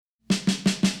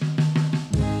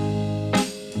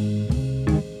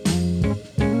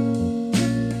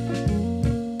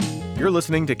You're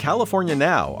listening to California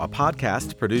Now, a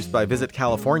podcast produced by Visit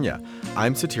California.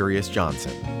 I'm Soterios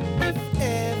Johnson. If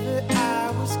ever I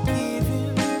was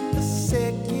given a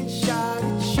second shot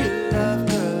at your love,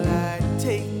 girl, I'd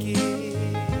take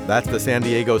it. That's the San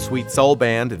Diego Sweet Soul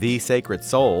band, The Sacred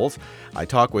Souls. I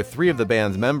talk with three of the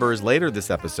band's members later this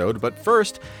episode, but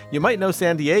first, you might know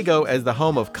San Diego as the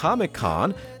home of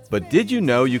Comic-Con, but did you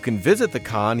know you can visit the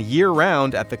con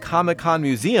year-round at the Comic-Con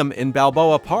Museum in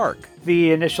Balboa Park?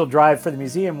 The initial drive for the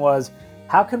museum was,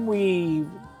 how can we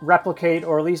replicate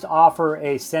or at least offer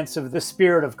a sense of the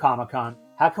spirit of Comic-Con?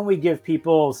 How can we give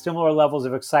people similar levels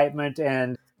of excitement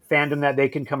and fandom that they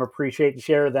can come appreciate and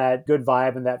share that good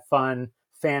vibe and that fun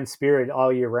fan spirit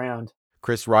all year round?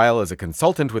 Chris Ryall is a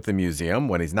consultant with the museum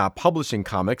when he's not publishing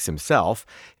comics himself.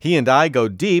 He and I go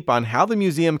deep on how the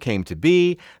museum came to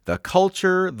be, the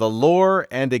culture, the lore,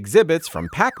 and exhibits from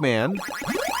Pac-Man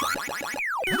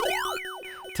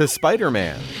to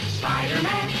Spiderman.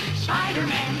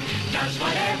 Spiderman does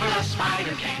whatever a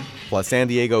spider can. Plus, San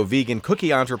Diego vegan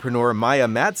cookie entrepreneur Maya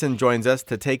Madsen joins us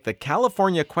to take the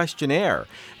California Questionnaire.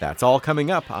 That's all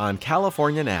coming up on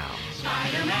California Now.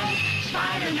 Spiderman,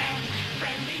 friendly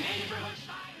neighborhood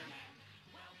Spiderman.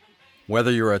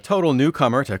 Whether you're a total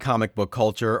newcomer to comic book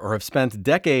culture or have spent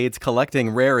decades collecting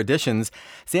rare editions,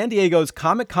 San Diego's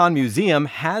Comic-Con Museum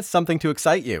has something to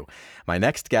excite you. My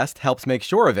next guest helps make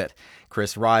sure of it.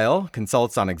 Chris Ryall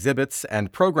consults on exhibits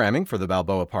and programming for the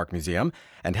Balboa Park Museum,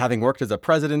 and having worked as a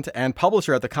president and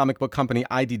publisher at the comic book company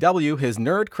IDW, his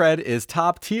nerd cred is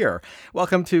top tier.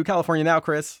 Welcome to California Now,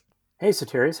 Chris. Hey,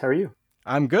 Soterios, how are you?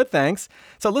 I'm good, thanks.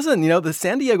 So listen, the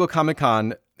San Diego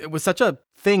Comic-Con, it was such a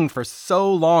thing for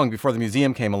so long before the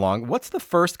museum came along. What's the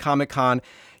first Comic-Con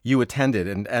you attended,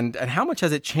 and how much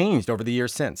has it changed over the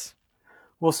years since?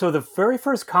 Well, so the very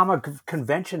first comic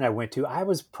convention I went to, I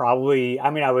was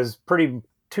pretty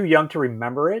too young to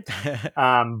remember it.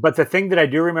 But the thing that I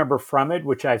do remember from it,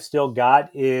 which I've still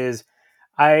got, is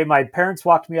my parents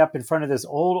walked me up in front of this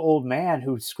old man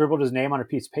who scribbled his name on a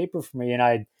piece of paper for me. And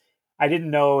I didn't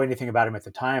know anything about him at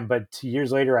the time, but 2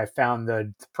 years later, I found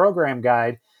the program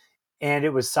guide, and it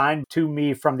was signed to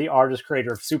me from the artist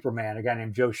creator of Superman, a guy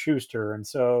named Joe Shuster. And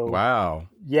so, wow.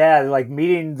 Yeah, like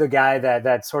meeting the guy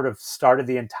that sort of started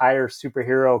the entire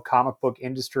superhero comic book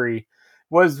industry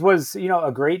was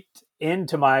a great end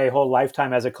to my whole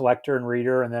lifetime as a collector and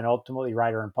reader, and then ultimately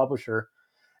writer and publisher.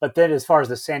 But then as far as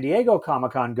the San Diego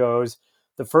Comic-Con goes,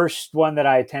 the first one that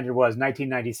I attended was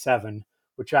 1997,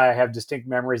 which I have distinct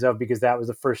memories of because that was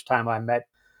the first time I met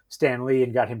Stan Lee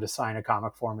and got him to sign a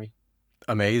comic for me.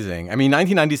 Amazing. I mean,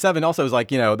 1997 also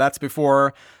was that's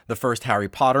before the first Harry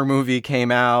Potter movie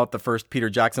came out, the first Peter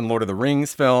Jackson Lord of the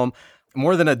Rings film,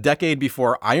 more than a decade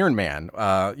before Iron Man,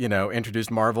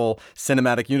 introduced Marvel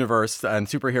Cinematic Universe and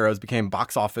superheroes became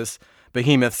box office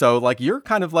behemoths. So you're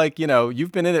kind of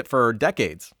you've been in it for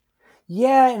decades.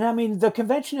 Yeah, and I mean, the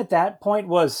convention at that point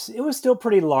was still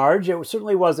pretty large. It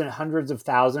certainly wasn't hundreds of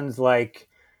thousands like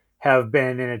have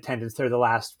been in attendance there the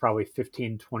last probably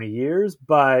 15, 20 years,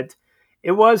 but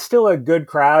it was still a good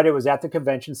crowd. It was at the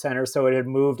convention center, so it had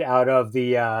moved out of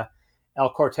the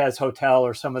El Cortez Hotel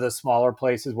or some of the smaller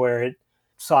places where it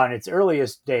saw in its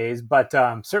earliest days, but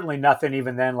certainly nothing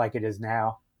even then like it is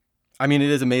now. I mean,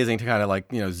 it is amazing to kind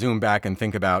of zoom back and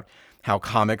think about how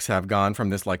comics have gone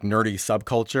from this nerdy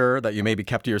subculture that you maybe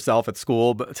kept to yourself at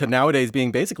school, but to nowadays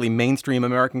being basically mainstream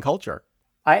American culture.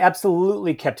 I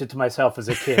absolutely kept it to myself as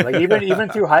a kid. Even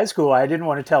through high school, I didn't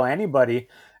want to tell anybody.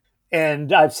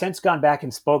 And I've since gone back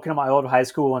and spoken to my old high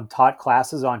school and taught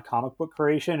classes on comic book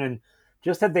creation. And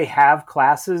just that they have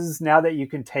classes now that you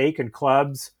can take and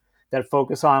clubs that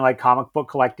focus on comic book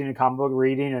collecting and comic book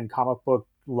reading and comic book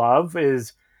love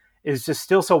is just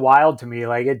still so wild to me.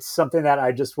 It's something that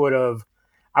I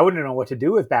wouldn't know what to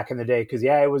do with back in the day. Cause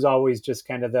it was always just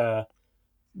kind of the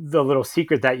little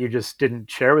secret that you just didn't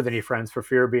share with any friends for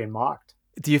fear of being mocked.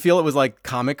 Do you feel it was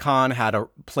Comic-Con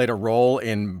played a role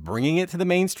in bringing it to the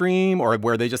mainstream, or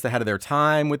were they just ahead of their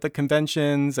time with the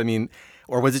conventions? I mean,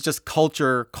 or was it just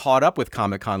culture caught up with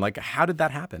Comic-Con? How did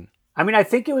that happen? I mean, I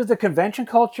think it was the convention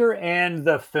culture and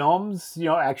the films,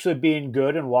 actually being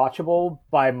good and watchable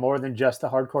by more than just the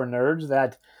hardcore nerds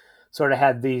that sort of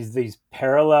had these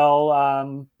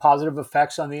parallel positive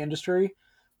effects on the industry.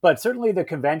 But certainly the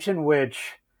convention,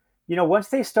 which, once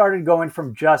they started going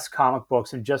from just comic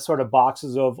books and just sort of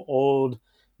boxes of old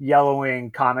yellowing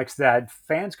comics that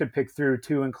fans could pick through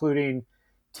to including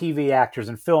TV actors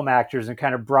and film actors and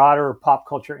kind of broader pop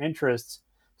culture interests,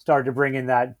 started to bring in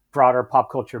that broader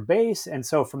pop culture base. And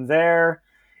so from there,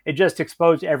 it just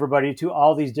exposed everybody to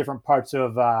all these different parts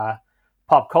of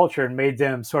pop culture and made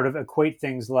them sort of equate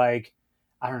things like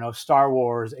I don't know, Star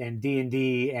Wars and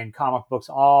D&D and comic books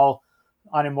all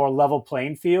on a more level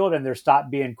playing field, and there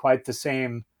stopped being quite the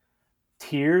same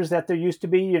tiers that there used to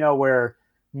be, where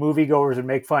moviegoers would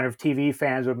make fun of TV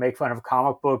fans, would make fun of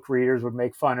comic book readers, would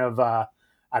make fun of, I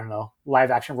don't know,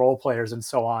 live action role players and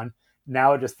so on.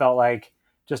 Now it just felt like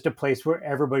just a place where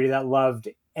everybody that loved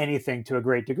anything to a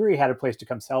great degree had a place to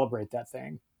come celebrate that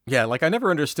thing. Yeah, like I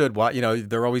never understood why,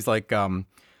 they're always like,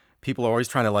 people are always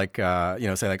trying to like,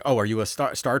 say like, oh, are you a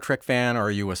Star Trek fan or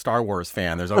are you a Star Wars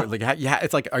fan? There's always like, yeah,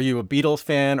 it's like, are you a Beatles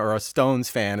fan or a Stones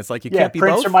fan? It's like, you can't be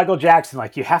Prince both. or Michael Jackson,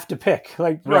 like you have to pick.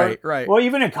 Like, Right. Well,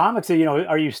 even in comics,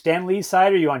 are you Stan Lee's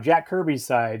side or are you on Jack Kirby's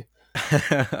side?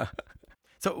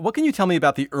 So what can you tell me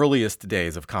about the earliest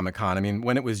days of Comic-Con? I mean,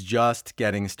 when it was just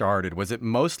getting started, was it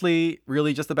mostly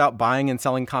really just about buying and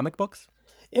selling comic books?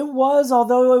 It was,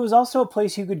 although it was also a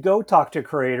place you could go talk to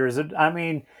creators. I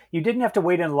mean, you didn't have to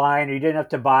wait in line or you didn't have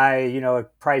to buy,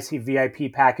 pricey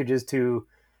VIP packages to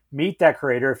meet that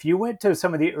creator. If you went to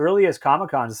some of the earliest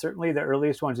Comic-Cons, certainly the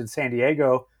earliest ones in San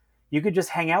Diego, you could just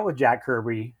hang out with Jack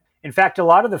Kirby. In fact, a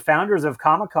lot of the founders of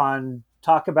Comic-Con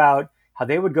talk about how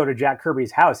they would go to Jack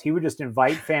Kirby's house. He would just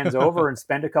invite fans over and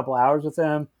spend a couple hours with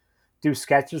them, do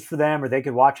sketches for them, or they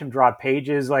could watch him draw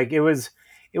pages. Like it was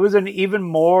an even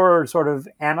more sort of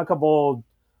amicable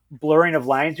blurring of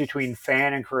lines between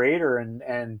fan and creator.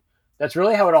 And that's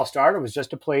really how it all started, was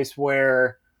just a place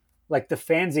where like the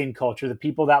fanzine culture, the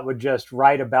people that would just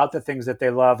write about the things that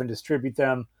they love and distribute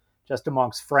them just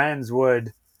amongst friends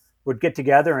would get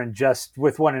together and just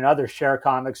with one another share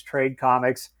comics, trade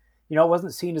comics. It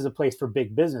wasn't seen as a place for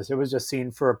big business. It was just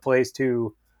seen for a place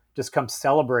to just come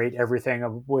celebrate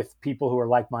everything with people who are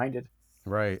like-minded.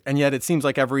 Right. And yet it seems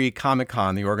like every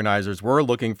Comic-Con, the organizers were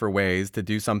looking for ways to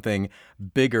do something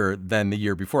bigger than the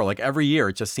year before. Like every year,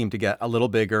 it just seemed to get a little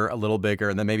bigger,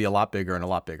 and then maybe a lot bigger and a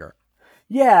lot bigger.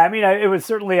 Yeah, I mean, it was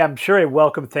certainly, I'm sure, a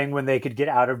welcome thing when they could get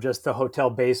out of just the hotel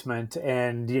basement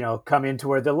and, come into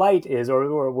where the light is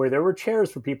or where there were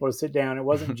chairs for people to sit down. It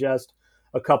wasn't just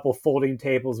a couple folding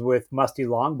tables with musty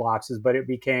long boxes, but it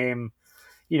became,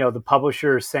 the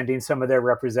publishers sending some of their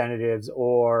representatives,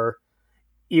 or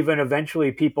even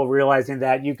eventually people realizing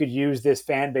that you could use this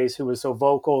fan base who was so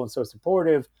vocal and so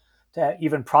supportive to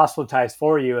even proselytize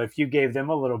for you. If you gave them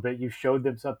a little bit, you showed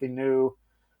them something new,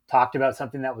 talked about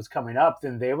something that was coming up,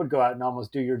 then they would go out and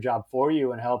almost do your job for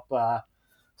you and help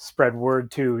spread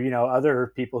word to,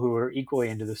 other people who are equally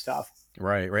into the stuff.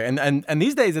 Right. And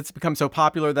these days it's become so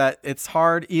popular that it's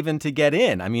hard even to get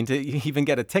in. I mean, to even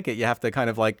get a ticket, you have to kind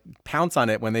of like pounce on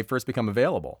it when they first become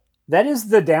available. That is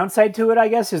the downside to it, I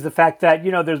guess, is the fact that,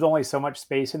 there's only so much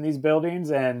space in these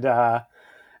buildings. And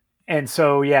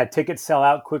so, yeah, tickets sell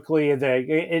out quickly.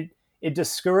 It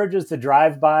discourages the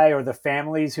drive-by or the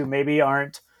families who maybe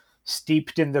aren't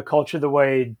steeped in the culture the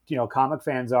way, comic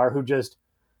fans are, who just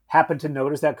happen to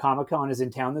notice that Comic-Con is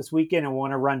in town this weekend and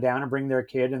want to run down and bring their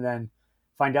kid and then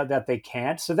find out that they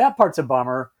can't. So that part's a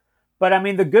bummer. But I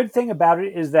mean, the good thing about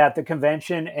it is that the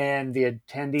convention and the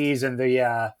attendees and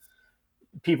the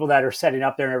people that are setting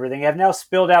up there and everything have now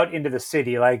spilled out into the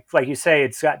city. Like you say,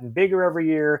 it's gotten bigger every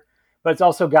year, but it's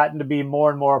also gotten to be more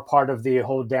and more a part of the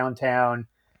whole downtown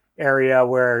area,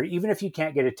 where even if you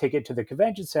can't get a ticket to the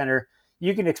convention center,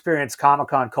 you can experience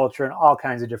Comic-Con culture in all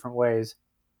kinds of different ways.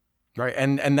 Right.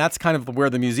 And that's kind of where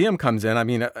the museum comes in. I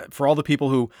mean, for all the people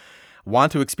who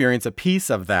want to experience a piece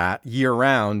of that year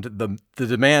round, the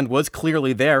demand was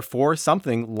clearly there for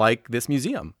something like this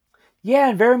museum. Yeah,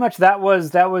 and very much that was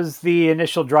the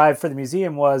initial drive for the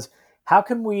museum, was how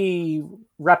can we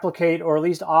replicate or at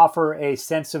least offer a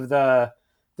sense of the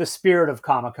spirit of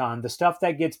Comic-Con, the stuff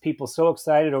that gets people so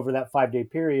excited over that 5-day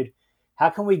period. How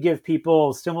can we give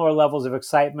people similar levels of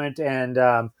excitement and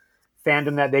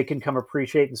fandom that they can come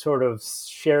appreciate and sort of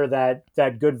share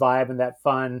that good vibe and that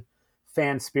fun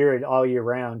fan spirit all year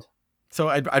round? So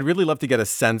I'd really love to get a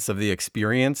sense of the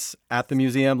experience at the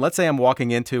museum. Let's say I'm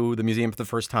walking into the museum for the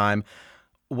first time.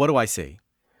 What do I see?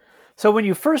 So when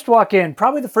you first walk in,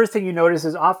 probably the first thing you notice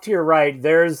is off to your right,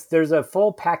 there's a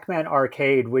full Pac-Man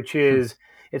arcade, which is,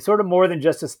 it's sort of more than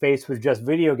just a space with just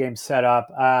video games set up.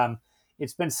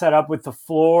 It's been set up with the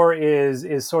floor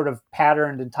is sort of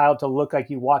patterned and tiled to look like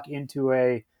you walk into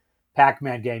a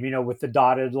Pac-Man game, with the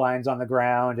dotted lines on the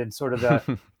ground and sort of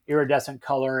the iridescent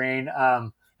coloring.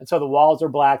 And so the walls are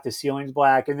black, the ceiling's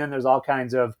black, and then there's all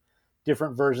kinds of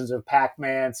different versions of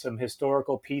Pac-Man, some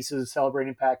historical pieces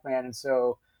celebrating Pac-Man. And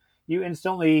so you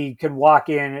instantly can walk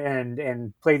in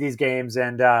and play these games.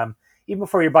 And even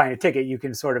before you're buying a ticket, you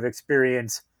can sort of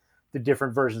experience the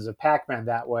different versions of Pac-Man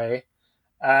that way.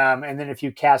 And then if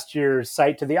you cast your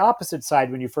sight to the opposite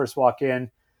side when you first walk in,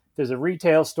 there's a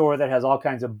retail store that has all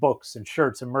kinds of books and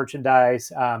shirts and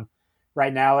merchandise.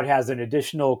 Right now, it has an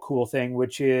additional cool thing,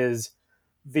 which is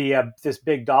the this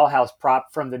big dollhouse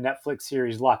prop from the Netflix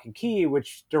series Locke and Key,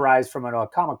 which derives from a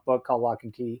comic book called Locke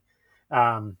and Key.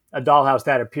 A dollhouse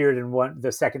that appeared in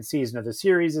the second season of the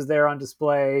series is there on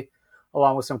display,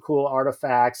 along with some cool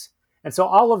artifacts. And so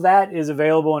all of that is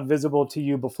available and visible to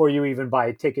you before you even buy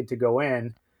a ticket to go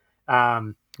in.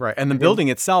 Right. And the building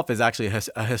itself is actually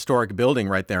a historic building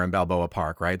right there in Balboa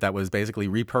Park, right? That was basically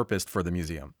repurposed for the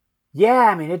museum. Yeah,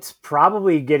 I mean, it's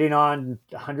probably getting on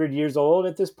 100 years old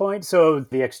at this point. So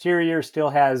the exterior still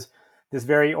has this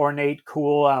very ornate,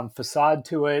 cool facade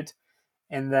to it.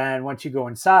 And then once you go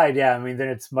inside, yeah, I mean, then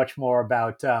it's much more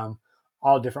about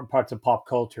all different parts of pop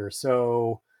culture.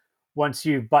 So once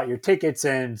you've bought your tickets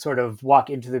and sort of walk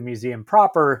into the museum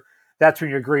proper, that's when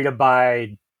you're greeted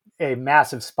by a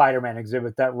massive Spider-Man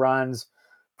exhibit that runs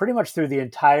pretty much through the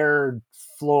entire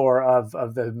floor of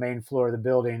the main floor of the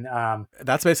building.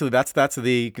 That's basically that's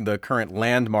the current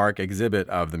landmark exhibit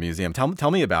of the museum.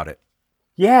 Tell me about it.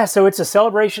 Yeah, so it's a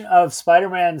celebration of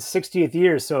Spider-Man's 60th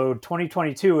year. So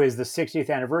 2022 is the 60th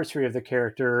anniversary of the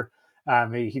character.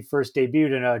 He first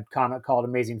debuted in a comic called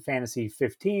Amazing Fantasy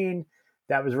 15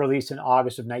 that was released in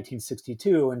August of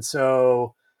 1962. And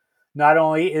so not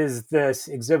only is this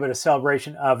exhibit a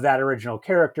celebration of that original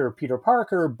character, Peter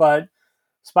Parker, but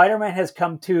Spider-Man has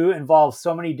come to involve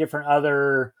so many different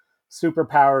other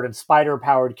superpowered and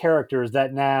spider-powered characters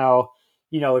that now,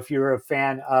 if you're a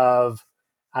fan of,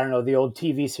 I don't know, the old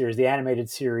TV series, the animated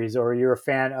series, or you're a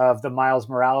fan of the Miles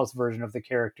Morales version of the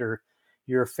character,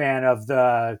 you're a fan of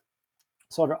the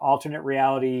sort of alternate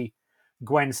reality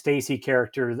Gwen Stacy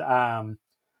character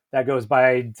that goes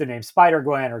by the name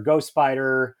Spider-Gwen or Ghost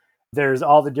Spider. There's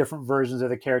all the different versions of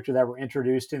the character that were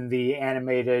introduced in the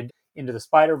animated Into the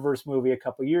Spider-Verse movie a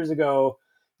couple years ago.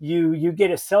 You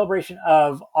get a celebration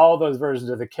of all those versions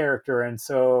of the character. And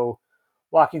so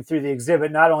walking through the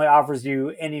exhibit not only offers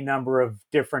you any number of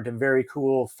different and very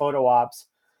cool photo ops,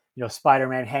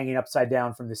 Spider-Man hanging upside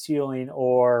down from the ceiling,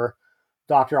 or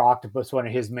Dr. Octopus, one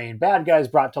of his main bad guys,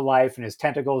 brought to life, and his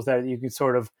tentacles that you can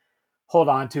sort of hold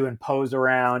on to and pose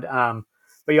around.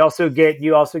 But you also get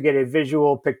a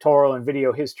visual, pictorial, and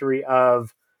video history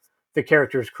of the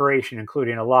character's creation,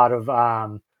 including a lot of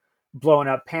blown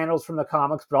up panels from the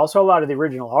comics, but also a lot of the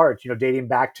original art, dating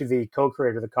back to the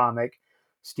co-creator of the comic,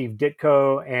 Steve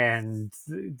Ditko, and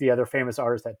the other famous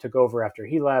artist that took over after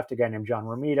he left, a guy named John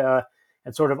Romita,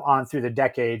 and sort of on through the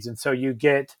decades. And so you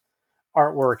get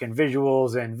artwork and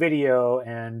visuals and video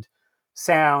and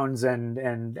sounds,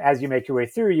 and as you make your way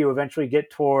through, you eventually get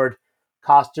toward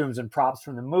costumes and props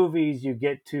from the movies. You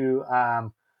get to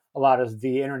a lot of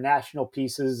the international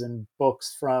pieces and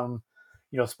books from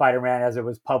Spider-Man as it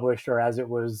was published or as it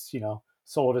was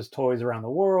sold as toys around the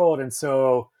world. And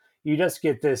so you just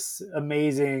get this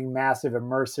amazing, massive,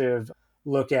 immersive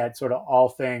look at sort of all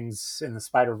things in the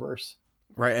Spider-Verse.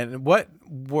 Right. And what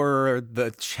were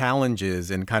the challenges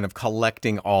in kind of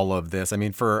collecting all of this? I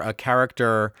mean, for a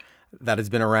character that has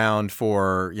been around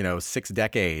for, 6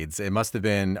 decades, it must have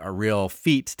been a real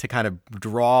feat to kind of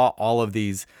draw all of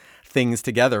these things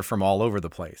together from all over the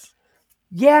place.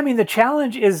 Yeah, I mean, the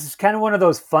challenge is kind of one of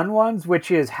those fun ones,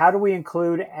 which is how do we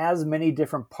include as many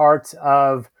different parts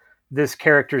of this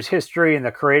character's history and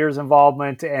the creator's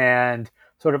involvement and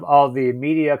sort of all the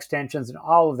media extensions and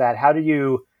all of that? How do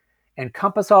you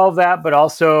encompass all of that, but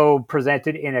also present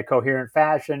it in a coherent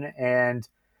fashion and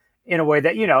in a way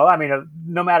that,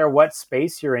 no matter what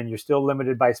space you're in, you're still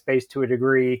limited by space to a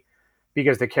degree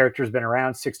because the character's been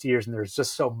around 60 years and there's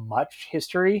just so much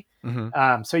history.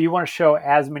 Mm-hmm. So you want to show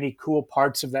as many cool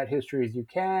parts of that history as you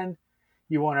can.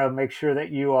 You want to make sure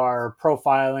that you are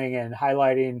profiling and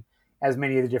highlighting as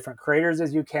many of the different creators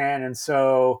as you can. And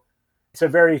so it's a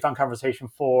very fun conversation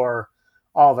for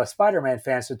all of us Spider-Man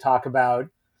fans to talk about,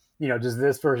 does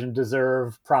this version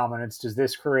deserve prominence? Does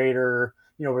this creator,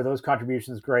 were those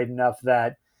contributions great enough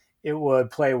that it would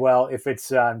play well if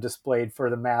it's displayed for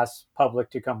the mass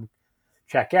public to come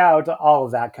check out, all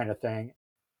of that kind of thing.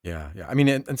 Yeah. I mean,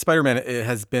 and Spider-Man, it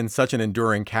has been such an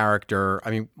enduring character. I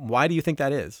mean, why do you think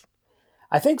that is?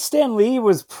 I think Stan Lee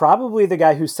was probably the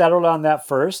guy who settled on that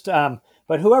first.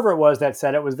 But whoever it was that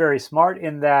said it was very smart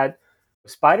in that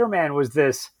Spider-Man was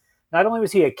this, not only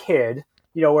was he a kid,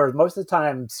 whereas most of the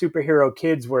time superhero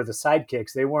kids were the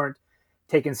sidekicks. They weren't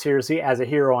taken seriously as a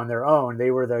hero on their own.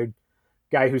 They were the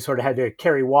guy who sort of had to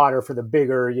carry water for the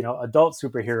bigger, adult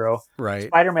superhero. Right.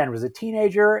 Spider-Man was a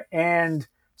teenager, and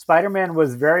Spider-Man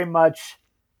was very much,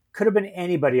 could have been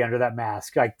anybody under that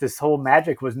mask. Like, this whole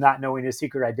magic was not knowing his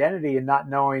secret identity and not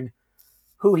knowing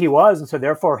who he was. And so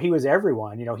therefore he was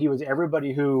everyone. He was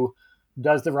everybody who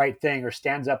does the right thing or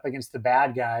stands up against the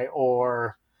bad guy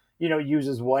or,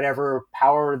 uses whatever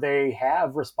power they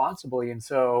have responsibly. And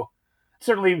so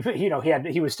certainly,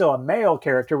 he was still a male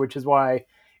character, which is why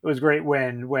it was great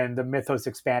when the mythos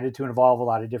expanded to involve a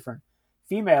lot of different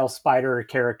female spider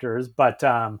characters. But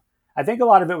I think a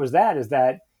lot of it was is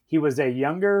that he was a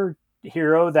younger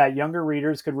hero that younger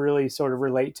readers could really sort of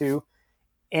relate to.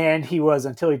 And he was,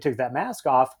 until he took that mask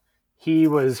off, he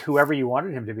was whoever you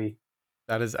wanted him to be.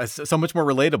 That is so much more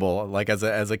relatable. Like as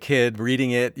a kid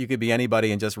reading it, you could be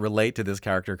anybody and just relate to this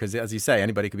character because, as you say,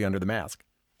 anybody could be under the mask.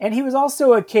 And he was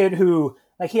also a kid who,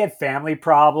 he had family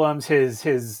problems.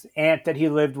 His aunt that he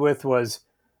lived with was,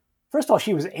 first of all,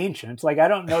 she was ancient. I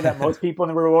don't know that most people in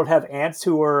the real world have aunts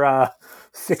who were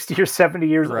 60 or 70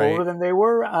 years older than they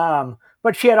were.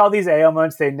 But she had all these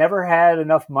ailments. They never had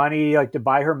enough money to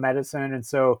buy her medicine. And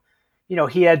so,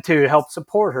 he had to help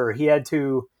support her. He had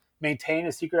to maintain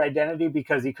a secret identity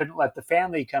because he couldn't let the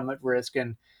family come at risk.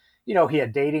 And, he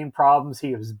had dating problems.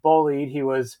 He was bullied.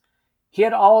 He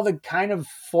had all the kind of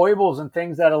foibles and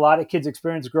things that a lot of kids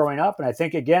experience growing up. And I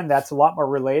think, again, that's a lot more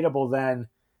relatable than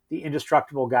the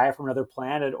indestructible guy from another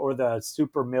planet or the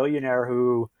super millionaire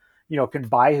who, can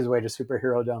buy his way to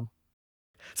superhero-dom.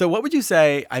 So what would you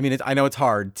say, I mean, I know it's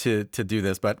hard to do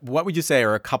this, but what would you say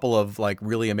are a couple of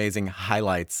really amazing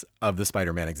highlights of the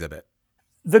Spider-Man exhibit?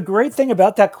 The great thing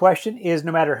about that question is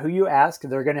no matter who you ask,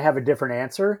 they're going to have a different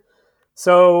answer.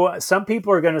 So some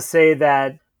people are going to say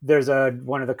that there's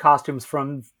one of the costumes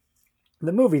from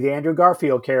the movie, the Andrew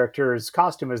Garfield character's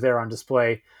costume is there on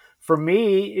display. For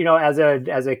me, as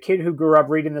a kid who grew up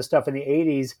reading this stuff in the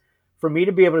 80s, for me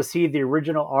to be able to see the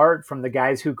original art from the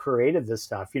guys who created this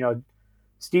stuff,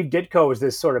 Steve Ditko was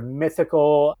this sort of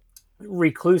mythical,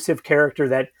 reclusive character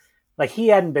that he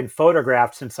hadn't been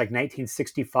photographed since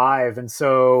 1965. And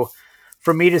so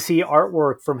for me to see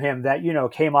artwork from him that,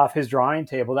 came off his drawing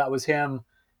table, that was him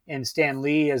and Stan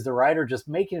Lee as the writer, just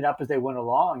making it up as they went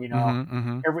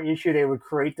along. Every issue they would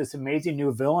create this amazing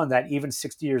new villain that even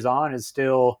 60 years on is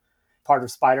still part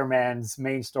of Spider-Man's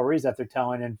main stories that they're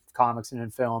telling in comics and in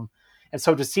film. And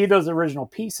so to see those original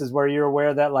pieces where you're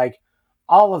aware that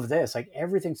all of this,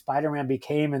 everything Spider-Man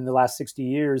became in the last 60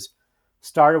 years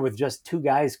started with just two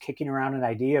guys kicking around an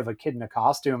idea of a kid in a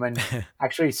costume, and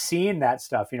actually seeing that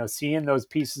stuff, seeing those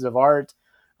pieces of art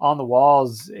on the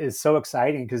walls is so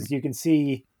exciting because you can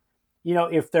see,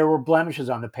 if there were blemishes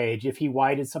on the page, if he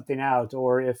whited something out,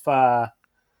 or if, I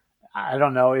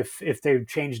don't know, if they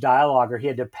changed dialogue or he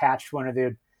had to patch one of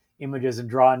the images and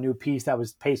draw a new piece that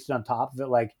was pasted on top of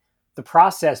it. The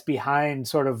process behind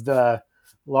sort of the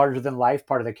larger than life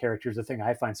part of the character is the thing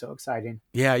I find so exciting.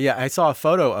 Yeah. I saw a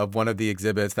photo of one of the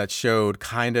exhibits that showed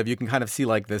you can kind of see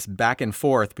this back and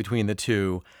forth between the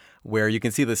two, where you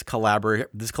can see this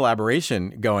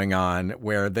collaboration going on,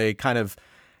 where I kind of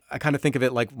think of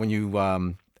it like when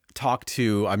you talk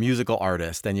to a musical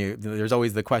artist, and there's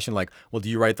always the question well, do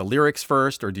you write the lyrics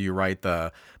first or do you write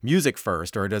the music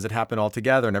first, or does it happen all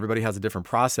together? And everybody has a different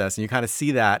process, and you kind of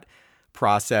see that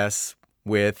process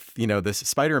with, this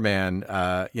Spider-Man,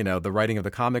 the writing of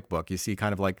the comic book. You see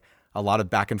kind of a lot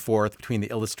of back and forth between the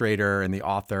illustrator and the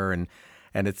author. And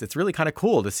it's really kind of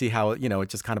cool to see how, it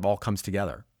just kind of all comes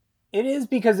together. It is,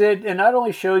 because it not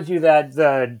only shows you that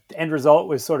the end result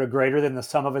was sort of greater than the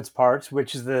sum of its parts,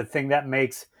 which is the thing that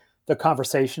makes the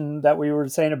conversation that we were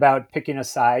saying about picking a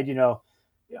side, do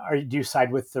you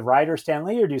side with the writer, Stan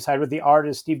Lee, or do you side with the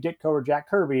artist, Steve Ditko or Jack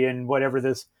Kirby, and whatever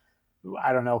this,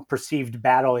 I don't know, perceived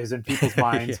battle is in people's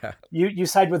minds. Yeah. You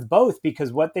side with both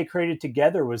because what they created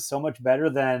together was so much better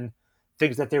than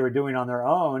things that they were doing on their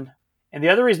own. And the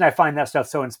other reason I find that stuff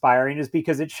so inspiring is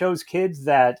because it shows kids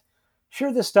that,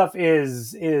 sure, this stuff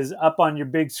is up on your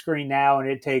big screen now, and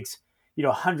it takes,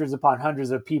 hundreds upon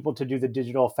hundreds of people to do the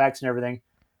digital effects and everything.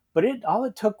 But all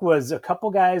it took was a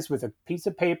couple guys with a piece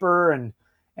of paper and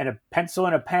a pencil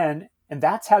and a pen, and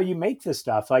that's how you make this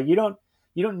stuff. You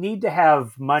don't need to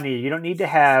have money. You don't need to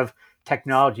have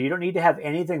technology. You don't need to have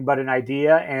anything but an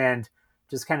idea and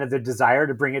just kind of the desire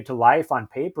to bring it to life on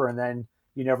paper. And then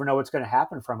you never know what's going to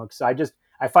happen from it. So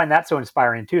I find that so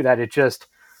inspiring too, that it just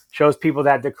shows people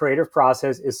that the creative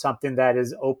process is something that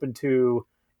is open to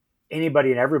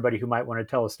anybody and everybody who might want to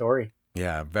tell a story.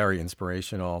 Yeah, very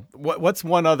inspirational. What's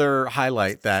one other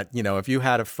highlight that, if you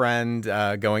had a friend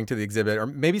going to the exhibit, or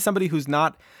maybe somebody who's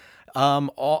not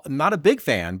a big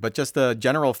fan, but just a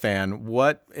general fan,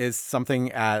 what is something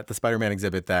at the Spider-Man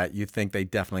exhibit that you think they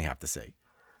definitely have to see?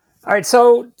 All right,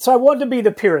 so I wanted to be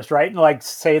the purist, right? And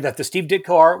say that the Steve Ditko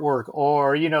artwork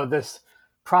or, this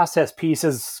process piece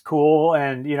is cool.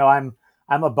 And, I'm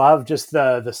I'm above just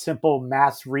the simple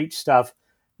mass reach stuff,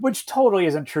 which totally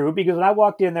isn't true, because when I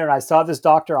walked in there and I saw this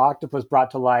Dr. Octopus brought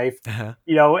to life, Uh-huh.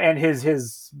 and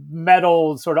his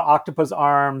metal sort of octopus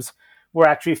arms were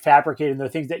actually fabricated, and they're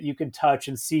things that you can touch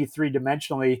and see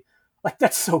three-dimensionally. Like,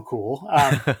 that's so cool.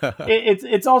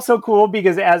 It's also cool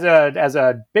because as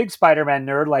a big Spider-Man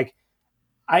nerd, like,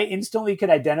 I instantly could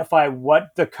identify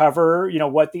what the cover,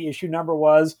 what the issue number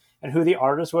was and who the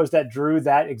artist was that drew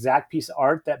that exact piece of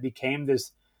art that became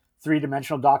this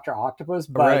three-dimensional Dr. Octopus.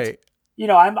 But, Right.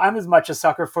 I'm as much a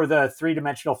sucker for the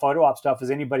three-dimensional photo op stuff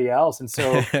as anybody else. And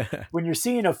so when you're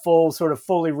seeing a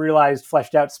fully realized,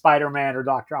 fleshed out Spider-Man or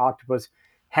Dr. Octopus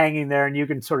hanging there, and you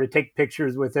can sort of take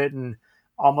pictures with it and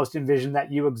almost envision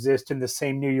that you exist in the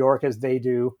same New York as they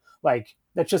do, like,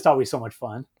 that's just always so much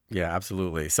fun. Yeah,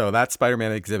 absolutely. So that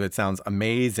Spider-Man exhibit sounds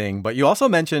amazing. But you also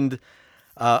mentioned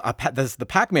the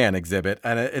Pac-Man exhibit,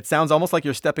 and it sounds almost like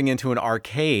you're stepping into an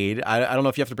arcade. I don't know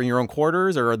if you have to bring your own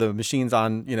quarters, or are the machines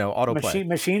on, autoplay?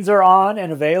 Machines are on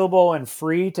and available and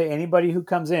free to anybody who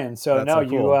comes in. So That's so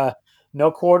cool.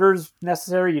 no quarters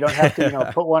necessary. You don't have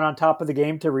to put one on top of the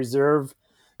game to reserve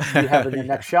you having the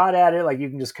next shot at it. Like, you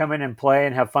can just come in and play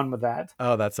and have fun with that.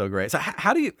 Oh, that's so great. So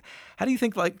how do you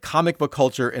think like comic book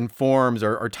culture informs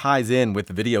or ties in with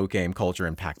the video game culture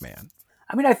in Pac-Man?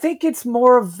 I mean, I think it's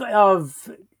more of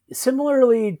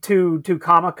similarly to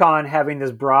Comic-Con having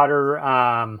this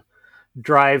broader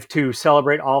drive to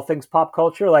celebrate all things pop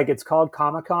culture. Like, it's called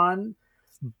Comic-Con,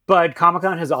 but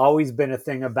Comic-Con has always been a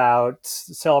thing about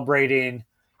celebrating,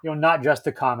 not just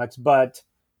the comics, but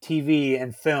TV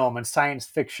and film and science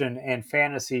fiction and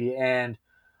fantasy and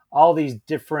all these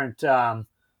different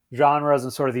genres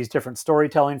and sort of these different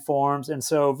storytelling forms. And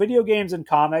so video games and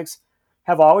comics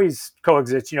have always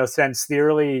coexisted, since the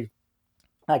early,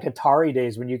 like, Atari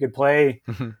days, when you could play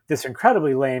this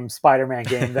incredibly lame Spider-Man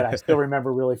game that I still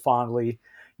remember really fondly.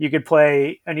 You could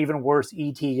play an even worse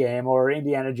E.T. game or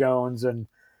Indiana Jones and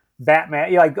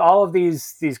Batman. Like, all of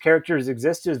these characters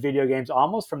exist as video games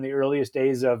almost from the earliest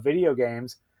days of video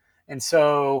games. And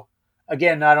so,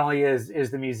 again, not only is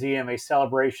the museum a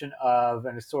celebration of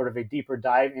and a sort of a deeper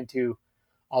dive into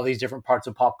all these different parts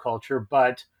of pop culture,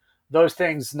 but those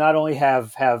things not only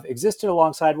have existed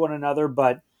alongside one another,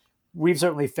 but we've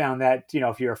certainly found that,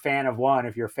 if you're a fan of one,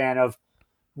 if you're a fan of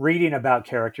reading about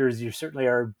characters, you certainly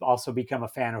are also become a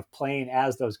fan of playing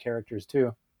as those characters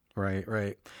too. Right,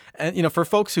 right. And, for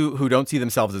folks who don't see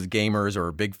themselves as gamers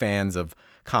or big fans of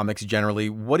comics generally,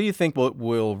 what do you think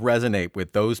will resonate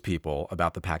with those people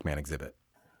about the Pac-Man exhibit?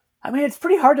 I mean, it's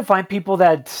pretty hard to find people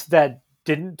that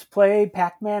didn't play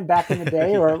Pac-Man back in the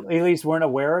day, or at least weren't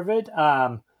aware of it.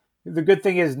 The good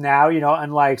thing is now,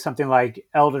 unlike something like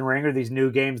Elden Ring or these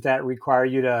new games that require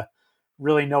you to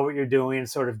really know what you're doing and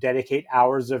sort of dedicate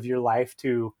hours of your life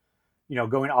to,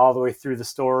 going all the way through the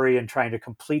story and trying to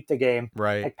complete the game.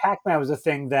 Right. Like, Pac-Man was a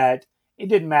thing that it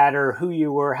didn't matter who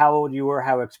you were, how old you were,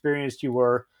 how experienced you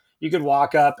were. You could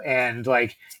walk up and,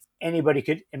 like, anybody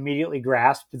could immediately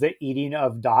grasp the eating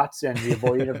of dots and the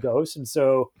avoiding of ghosts. And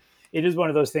so it is one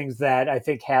of those things that I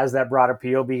think has that broad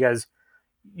appeal, because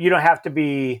you don't have to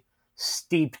be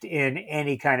steeped in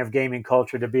any kind of gaming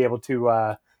culture to be able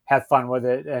to have fun with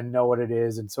it and know what it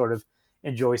is and sort of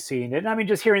enjoy seeing it. And I mean,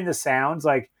 just hearing the sounds,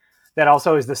 like, that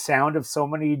also is the sound of so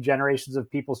many generations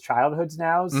of people's childhoods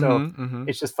now. So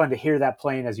it's just fun to hear that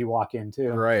playing as you walk in too.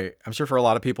 Right. I'm sure for a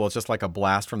lot of people, it's just like a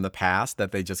blast from the past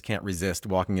that they just can't resist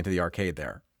walking into the arcade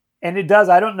there. And it does.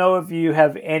 I don't know if you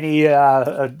have any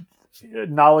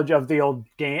knowledge of the old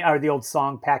game or the old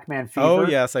song Pac-Man Fever. Oh,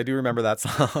 yes. I do remember that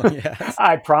song. Yes.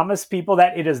 I promise people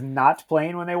that it is not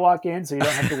playing when they walk in, so you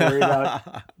don't have to worry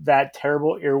about that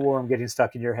terrible earworm getting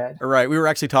stuck in your head. Right. We were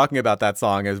actually talking about that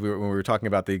song when we were talking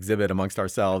about the exhibit amongst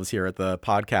ourselves here at the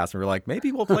podcast. And we were like,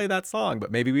 maybe we'll play that song,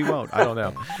 but maybe we won't. I don't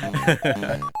know.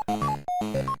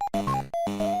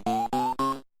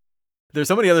 There's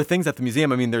so many other things at the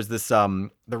museum. I mean, there's this the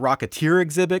Rocketeer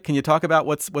exhibit. Can you talk about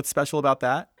what's special about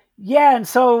that? Yeah, and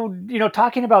so,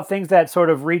 talking about things that sort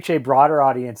of reach a broader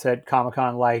audience at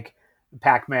Comic-Con, like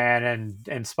Pac-Man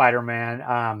and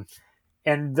Spider-Man,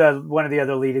 and one of the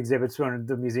other lead exhibits when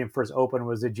the museum first opened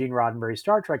was the Gene Roddenberry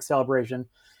Star Trek celebration.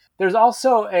 There's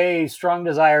also a strong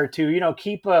desire to,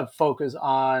 keep a focus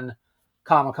on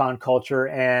Comic-Con culture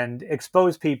and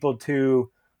expose people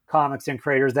to comics and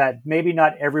creators that maybe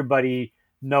not everybody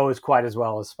knows quite as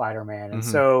well as Spider-Man. And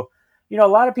so, a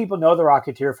lot of people know the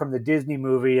Rocketeer from the Disney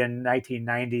movie in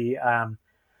 1990.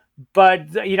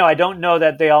 But, I don't know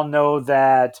that they all know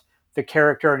that the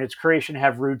character and its creation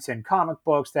have roots in comic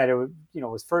books, that it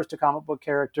was first a comic book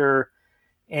character.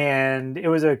 And it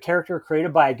was a character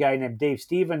created by a guy named Dave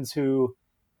Stevens, who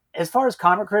As far as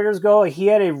comic creators go, he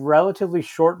had a relatively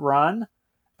short run,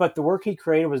 but the work he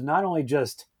created was not only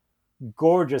just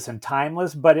gorgeous and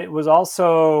timeless, but it was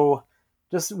also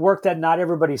just work that not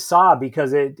everybody saw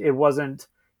because it wasn't,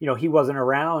 he wasn't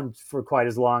around for quite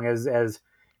as long as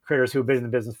creators who've been in the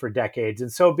business for decades.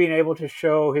 And so being able to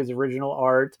show his original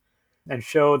art and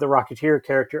show the Rocketeer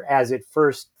character as it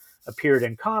first appeared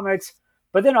in comics,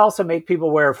 but then also make people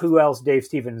aware of who else Dave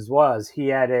Stevens was. He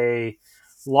had a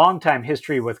long time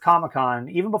history with Comic-Con.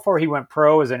 Even before he went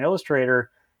pro as an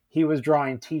illustrator, he was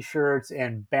drawing T-shirts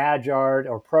and badge art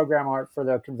or program art for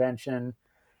the convention.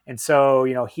 And so,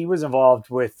 he was involved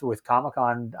with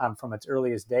Comic-Con from its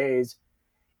earliest days.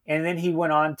 And then he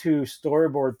went on to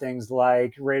storyboard things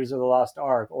like Raiders of the Lost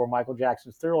Ark or Michael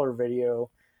Jackson's Thriller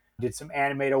video, did some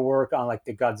animator work on like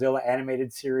the Godzilla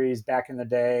animated series back in the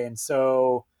day. And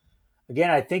so,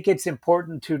 again, I think it's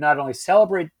important to not only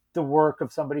celebrate the work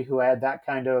of somebody who had that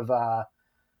kind of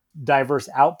diverse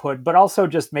output, but also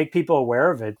just make people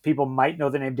aware of it. People might know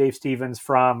the name Dave Stevens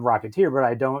from Rocketeer, but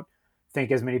I don't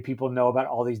think as many people know about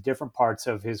all these different parts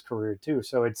of his career too.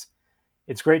 So it's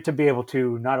great to be able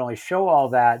to not only show all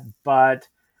that, but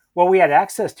what we had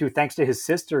access to, thanks to his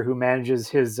sister who manages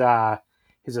his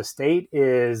estate,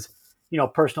 is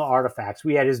personal artifacts.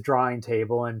 We had his drawing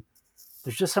table, and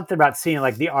there's just something about seeing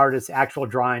like the artist's actual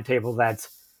drawing table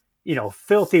that's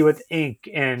filthy with ink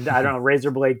and I don't know,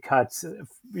 razor blade cuts,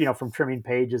 from trimming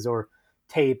pages, or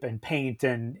tape and paint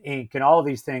and ink and all of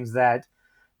these things that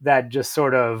just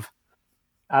sort of,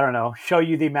 I don't know, show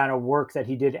you the amount of work that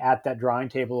he did at that drawing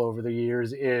table over the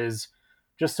years. Is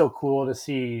just so cool to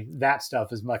see that stuff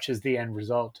as much as the end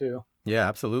result too. Yeah,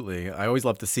 absolutely. I always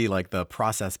love to see like the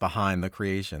process behind the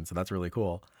creation. So that's really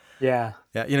cool. Yeah.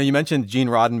 Yeah, you mentioned Gene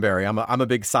Roddenberry. I'm a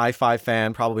big sci-fi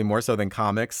fan, probably more so than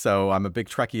comics. So I'm a big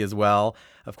Trekkie as well.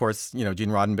 Of course, Gene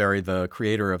Roddenberry, the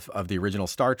creator of the original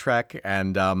Star Trek.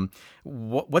 And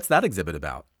what's that exhibit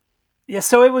about? Yeah,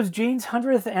 so it was Gene's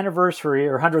 100th anniversary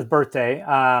or 100th birthday.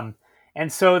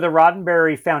 And so the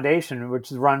Roddenberry Foundation,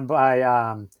 which is run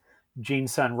by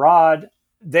Gene's son Rod,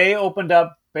 they opened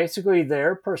up basically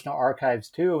their personal archives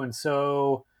too. And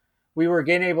so we were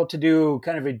again able to do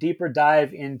kind of a deeper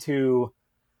dive into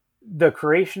the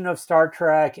creation of Star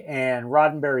Trek and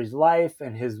Roddenberry's life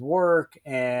and his work,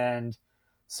 and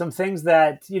some things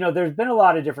that, there's been a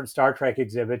lot of different Star Trek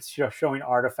exhibits showing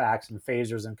artifacts and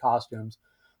phasers and costumes,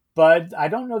 but I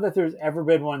don't know that there's ever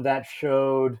been one that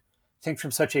showed things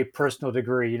from such a personal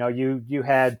degree. You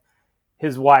had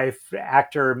his wife,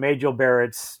 actor Majel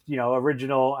Barrett's,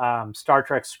 original Star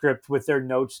Trek script with their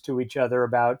notes to each other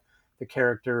about the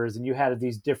characters, and you had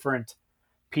these different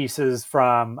pieces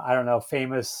from, I don't know,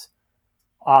 famous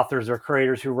authors or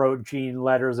creators who wrote Gene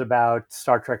letters about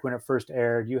Star Trek when it first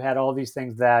aired. You had all these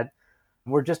things that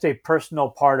were just a personal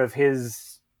part of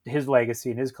his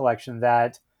legacy and his collection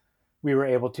that we were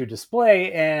able to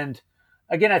display. And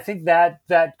again, I think that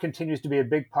continues to be a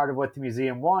big part of what the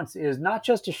museum wants, is not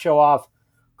just to show off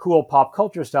cool pop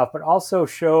culture stuff, but also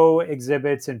show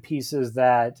exhibits and pieces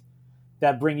that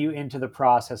bring you into the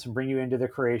process and bring you into the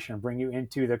creation, bring you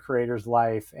into the creator's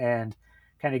life, and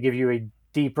kind of give you a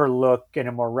deeper look and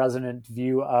a more resonant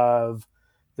view of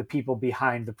the people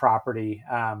behind the property.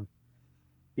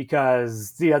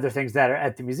 Because the other things that are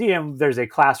at the museum, there's a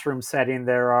classroom setting,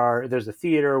 there's a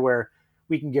theater where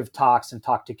we can give talks and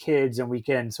talk to kids, and we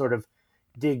can sort of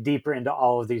dig deeper into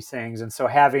all of these things. And so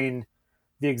having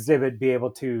the exhibit be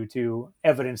able to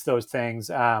evidence those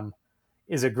things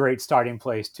is a great starting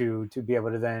place to be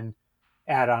able to then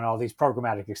add on all these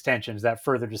programmatic extensions that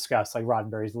further discuss like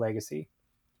Roddenberry's legacy.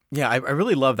 Yeah, I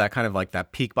really love that kind of like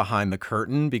that peek behind the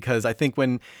curtain, because I think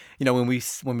when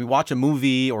we watch a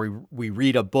movie or we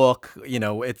read a book,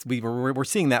 we're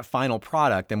seeing that final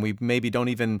product, and we maybe don't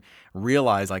even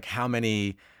realize like how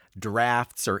many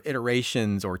drafts or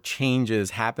iterations or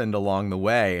changes happened along the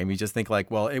way, and we just think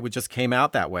like, well, it just came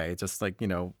out that way, just like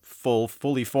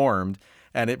fully formed.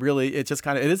 And it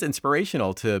is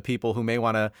inspirational to people who may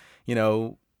want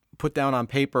to, put down on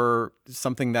paper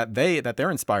something that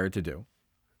they're inspired to do.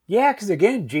 Yeah, because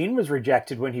again, Gene was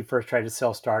rejected when he first tried to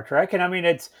sell Star Trek, and I mean,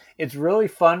 it's really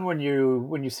fun when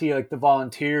you see like the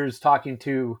volunteers talking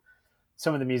to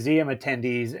some of the museum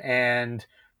attendees, and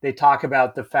they talk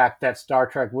about the fact that Star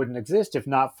Trek wouldn't exist if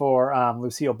not for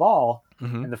Lucille Ball,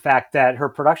 Mm-hmm. and the fact that her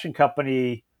production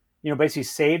company, basically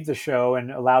saved the show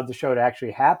and allowed the show to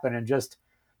actually happen, and just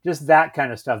that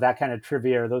kind of stuff, that kind of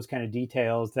trivia, or those kind of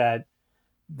details that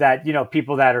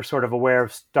people that are sort of aware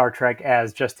of Star Trek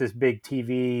as just this big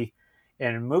TV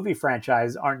and movie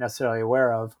franchise aren't necessarily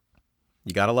aware of.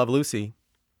 You gotta love Lucy.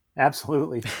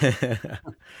 Absolutely.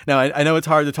 Now, I know it's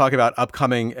hard to talk about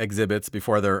upcoming exhibits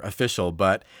before they're official,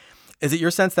 but is it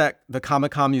your sense that the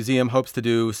Comic-Con Museum hopes to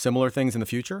do similar things in the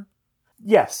future?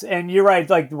 Yes, and you're right.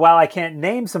 Like, while I can't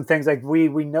name some things, like we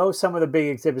know some of the big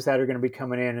exhibits that are going to be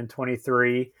coming in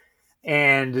 23,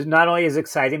 and not only is it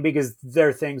exciting because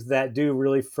they're things that do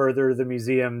really further the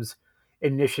museum's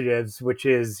initiatives, which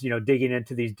is digging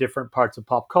into these different parts of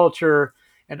pop culture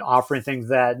and offering things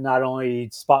that not only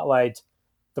spotlight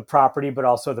the property but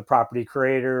also the property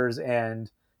creators, and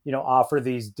offer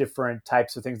these different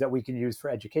types of things that we can use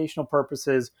for educational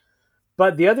purposes.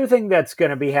 But the other thing that's going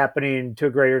to be happening to a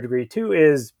greater degree too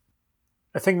is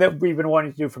a thing that we've been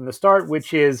wanting to do from the start,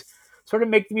 which is sort of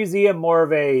make the museum more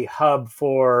of a hub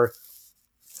for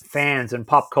fans and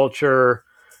pop culture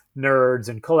nerds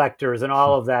and collectors and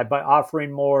all of that, by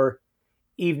offering more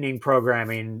evening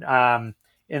programming,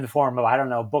 in the form of, I don't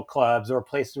know, book clubs or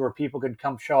places where people can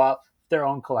come show off their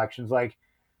own collections. Like,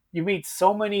 you meet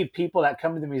so many people that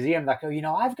come to the museum that go,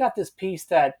 I've got this piece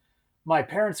that my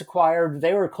parents acquired.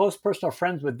 They were close personal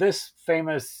friends with this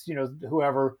famous,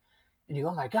 whoever. And you go,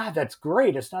 oh my God, that's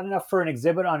great. It's not enough for an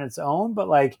exhibit on its own, but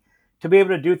like to be able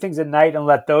to do things at night and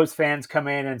let those fans come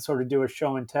in and sort of do a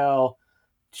show and tell,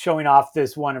 showing off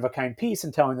this one of a kind piece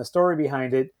and telling the story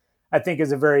behind it, I think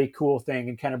is a very cool thing,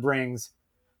 and kind of brings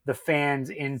the fans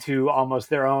into almost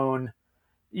their own,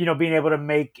 being able to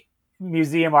make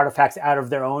museum artifacts out of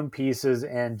their own pieces,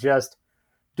 and just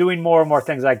doing more and more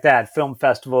things like that, film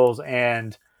festivals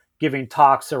and giving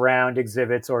talks around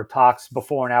exhibits or talks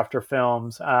before and after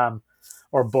films,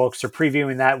 or books, or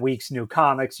previewing that week's new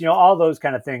comics. All those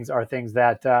kind of things are things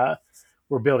that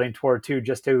we're building toward too,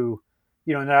 just to,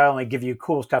 not only give you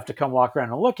cool stuff to come walk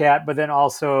around and look at, but then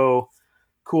also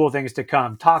cool things to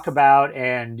come talk about,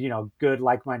 and, good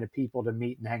like-minded people to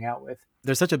meet and hang out with.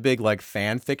 There's such a big like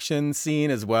fan fiction scene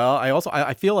as well.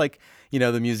 I feel like,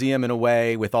 the museum in a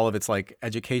way, with all of its like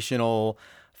educational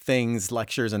things,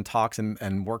 lectures and talks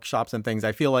and workshops and things,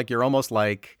 I feel like you're almost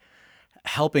like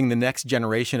helping the next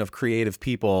generation of creative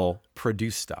people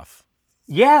produce stuff.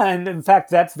 Yeah, and in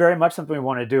fact, that's very much something we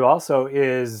want to do. Also,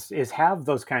 is have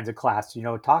those kinds of classes.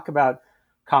 Talk about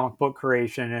comic book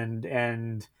creation,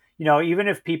 and even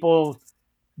if people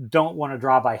don't want to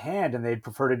draw by hand and they'd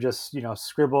prefer to just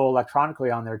scribble electronically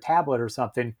on their tablet or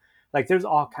something, like there's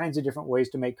all kinds of different ways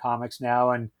to make comics now.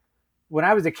 And when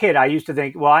I was a kid, I used to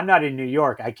think, well, I'm not in New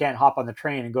York, I can't hop on the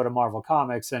train and go to Marvel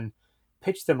Comics and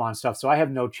pitch them on stuff, so I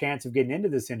have no chance of getting into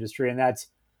this industry. And that's,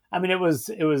 I mean, it was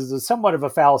somewhat of a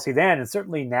fallacy then, and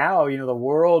certainly now,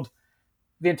 the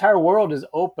entire world is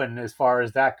open as far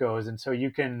as that goes. And so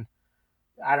you can,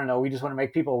 I don't know, we just want to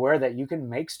make people aware that you can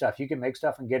make stuff. You can make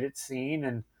stuff and get it seen,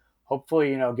 and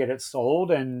hopefully, get it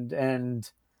sold,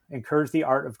 and encourage the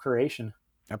art of creation.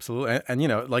 Absolutely.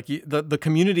 And like the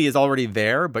community is already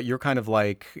there, but you're kind of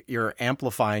like, you're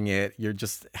amplifying it. You're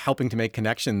just helping to make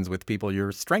connections with people.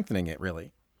 You're strengthening it,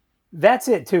 really. That's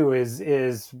it too,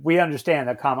 is we understand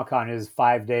that Comic-Con is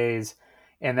 5 days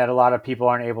and that a lot of people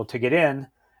aren't able to get in.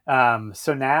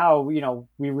 So now,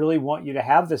 we really want you to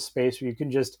have this space where you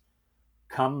can just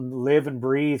come live and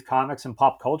breathe comics and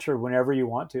pop culture whenever you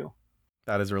want to.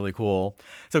 That is really cool.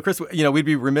 So, Chris, we'd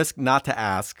be remiss not to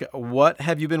ask, what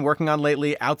have you been working on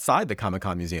lately outside the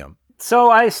Comic-Con Museum?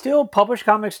 So I still publish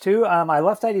comics too. I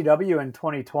left IDW in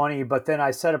 2020, but then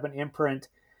I set up an imprint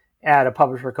at a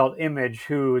publisher called Image,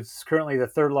 who is currently the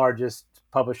third largest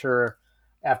publisher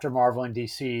after Marvel and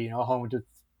DC, home to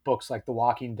books like The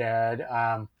Walking Dead,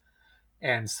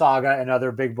 and Saga, and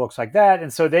other big books like that.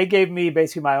 And so they gave me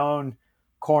basically my own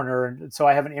corner. And so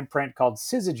I have an imprint called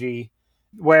Syzygy,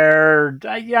 where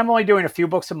I'm only doing a few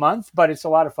books a month, but it's a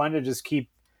lot of fun to just keep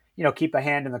a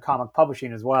hand in the comic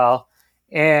publishing as well.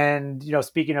 And,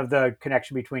 speaking of the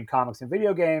connection between comics and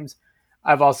video games,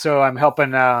 I'm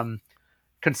helping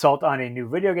consult on a new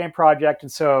video game project.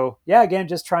 And so, yeah, again,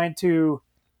 just trying to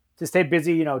stay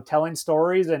busy, telling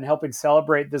stories and helping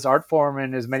celebrate this art form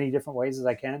in as many different ways as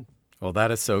I can. Well,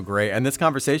 that is so great. And this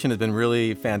conversation has been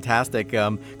really fantastic.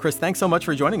 Chris, thanks so much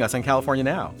for joining us on California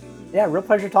Now. Yeah, real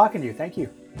pleasure talking to you. Thank you.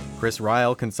 Chris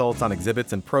Ryall consults on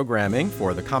exhibits and programming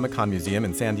for the Comic-Con Museum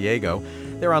in San Diego.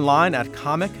 They're online at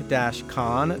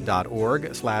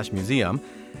comic-con.org/museum.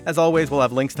 As always, we'll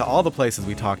have links to all the places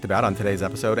we talked about on today's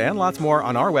episode and lots more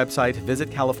on our website,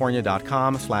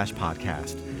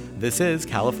 visitcalifornia.com/podcast. This is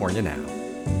California Now.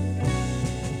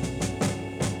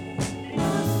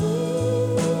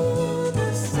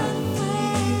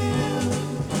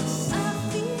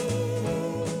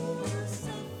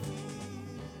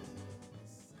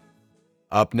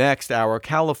 Up next, our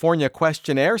California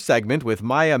Questionnaire segment with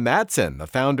Maya Madsen, the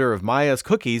founder of Maya's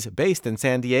Cookies, based in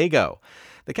San Diego.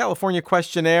 The California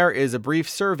Questionnaire is a brief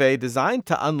survey designed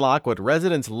to unlock what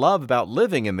residents love about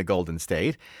living in the Golden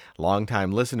State.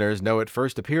 Longtime listeners know it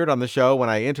first appeared on the show when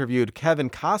I interviewed Kevin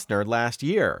Costner last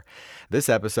year. This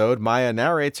episode, Maya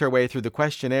narrates her way through the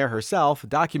questionnaire herself,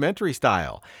 documentary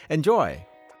style. Enjoy.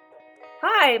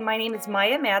 Hi, my name is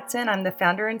Maya Madsen. I'm the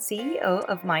founder and CEO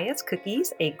of Maya's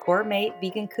Cookies, a gourmet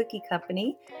vegan cookie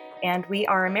company. And we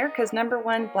are America's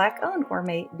 #1 Black-owned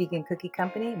gourmet vegan cookie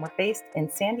company, and we're based in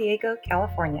San Diego,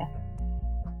 California.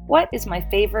 What is my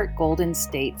favorite Golden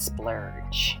State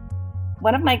splurge?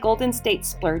 One of my Golden State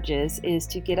splurges is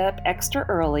to get up extra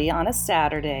early on a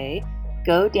Saturday,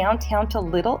 go downtown to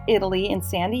Little Italy in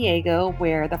San Diego,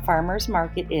 where the farmers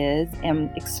market is,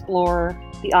 and explore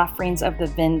the offerings of the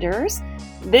vendors.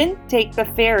 Then take the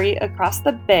ferry across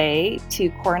the bay to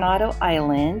Coronado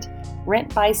Island,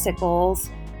 rent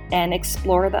bicycles, and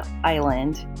explore the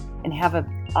island, and have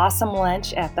an awesome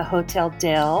lunch at the Hotel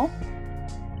Del,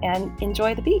 and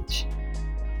enjoy the beach.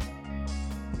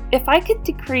 If I could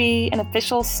decree an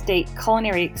official state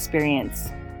culinary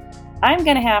experience, I'm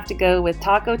going to have to go with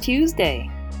Taco Tuesday.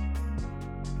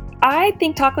 I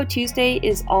think Taco Tuesday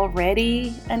is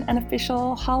already an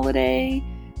unofficial holiday.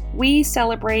 We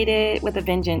celebrate it with a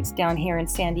vengeance down here in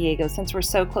San Diego since we're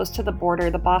so close to the border.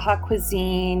 The Baja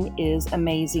cuisine is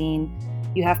amazing.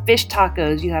 You have fish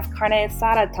tacos, you have carne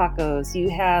asada tacos, you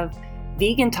have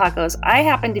vegan tacos. I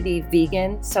happen to be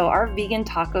vegan, so our vegan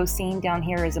taco scene down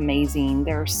here is amazing.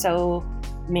 There are so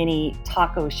many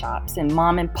taco shops and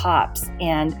mom and pops,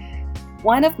 and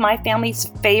one of my family's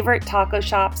favorite taco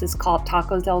shops is called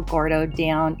Tacos El Gordo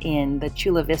down in the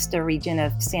Chula Vista region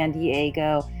of San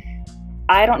Diego.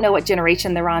 I don't know what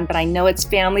generation they're on, but I know it's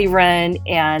family run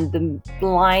and the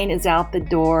line is out the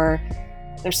door.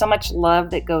 There's so much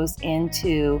love that goes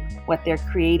into what they're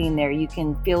creating there. You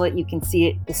can feel it, you can see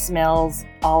it, the smells,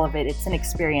 all of it. It's an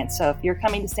experience. So if you're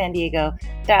coming to San Diego,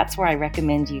 that's where I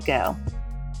recommend you go.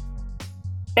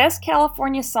 Best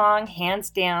California song, hands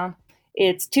down.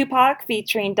 It's Tupac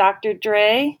featuring Dr.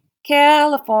 Dre,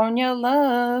 California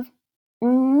Love.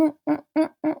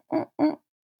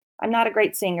 I'm not a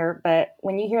great singer, but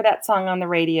when you hear that song on the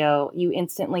radio, you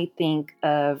instantly think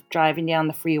of driving down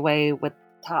the freeway with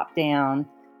top down,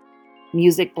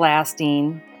 music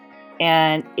blasting,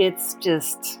 and it's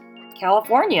just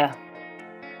California.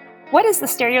 What is the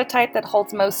stereotype that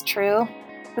holds most true?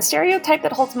 The stereotype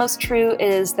that holds most true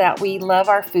is that we love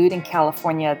our food in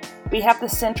California. We have the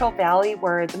Central Valley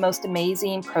where the most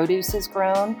amazing produce is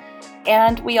grown.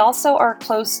 And we also are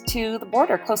close to the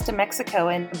border, close to Mexico.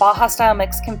 And Baja-style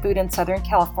Mexican food in Southern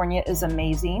California is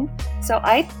amazing. So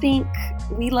I think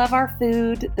we love our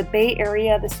food. The Bay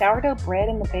Area, the sourdough bread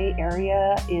in the Bay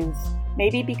Area is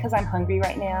maybe because I'm hungry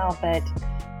right now, but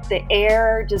the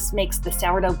air just makes the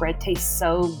sourdough bread taste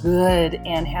so good,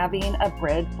 and having a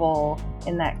bread bowl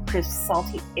in that crisp,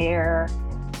 salty air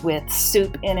with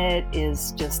soup in it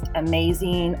is just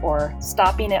amazing. Or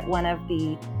stopping at one of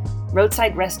the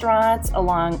roadside restaurants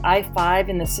along I-5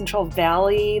 in the Central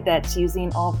Valley that's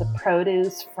using all of the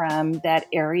produce from that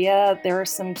area. There are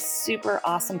some super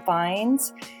awesome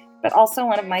finds, but also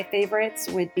one of my favorites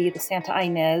would be the Santa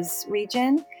Ynez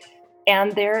region.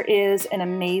 And there is an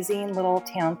amazing little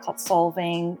town called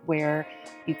Solvang where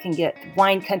you can get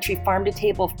wine country,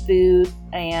 farm-to-table food,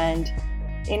 and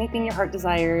anything your heart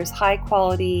desires, high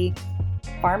quality,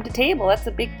 farm-to-table. That's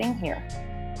a big thing here.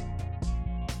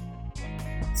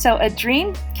 So a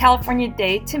dream California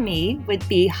day to me would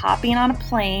be hopping on a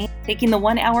plane, taking the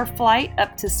 1-hour flight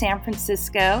up to San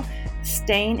Francisco,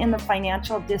 staying in the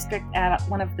financial district at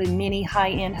one of the many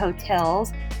high-end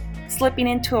hotels, slipping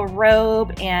into a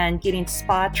robe and getting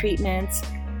spa treatments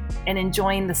and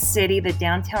enjoying the city, the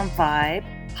downtown vibe.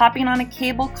 Hopping on a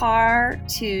cable car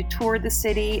to tour the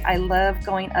city. I love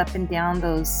going up and down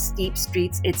those steep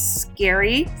streets. It's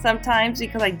scary sometimes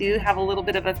because I do have a little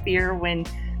bit of a fear when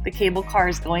the cable car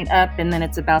is going up and then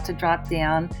it's about to drop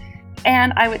down.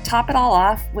 And I would top it all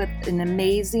off with an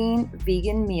amazing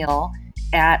vegan meal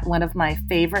at one of my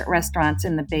favorite restaurants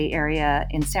in the Bay Area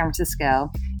in San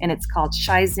Francisco, and it's called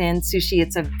Shizen Sushi.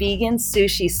 It's a vegan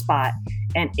sushi spot,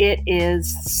 and it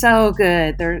is so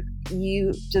good.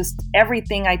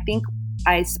 Everything. I think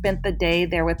I spent the day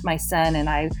there with my son, and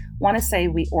I want to say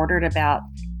we ordered about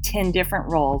 10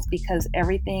 different rolls because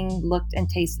everything looked and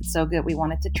tasted so good. We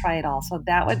wanted to try it all. So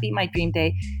that would be my dream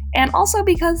day. And also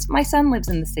because my son lives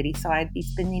in the city, so I'd be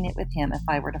spending it with him if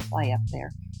I were to fly up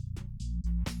there.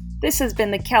 This has been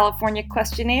the California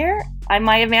Questionnaire. I'm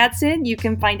Maya Madsen. You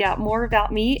can find out more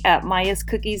about me at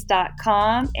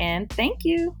mayascookies.com, and thank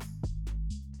you.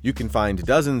 You can find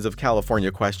dozens of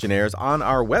California questionnaires on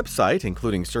our website,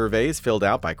 including surveys filled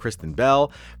out by Kristen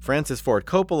Bell, Francis Ford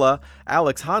Coppola,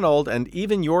 Alex Honnold, and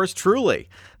even yours truly.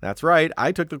 That's right,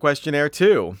 I took the questionnaire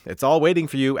too. It's all waiting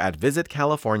for you at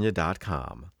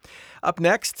visitcalifornia.com. Up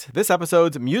next, this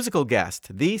episode's musical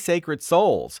guest, The Sacred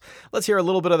Souls. Let's hear a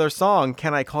little bit of their song,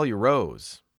 Can I Call You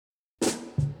Rose?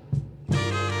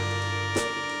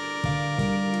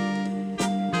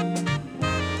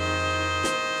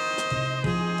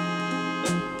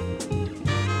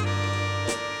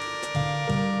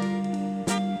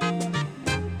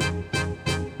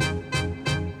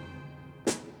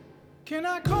 Can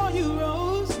I call you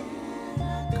Rose? Can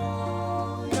I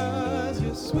call you? 'Cause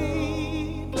you're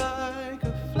sweet like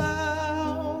a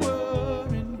flower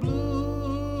in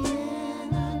bloom.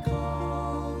 Can I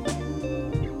call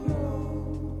you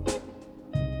Rose?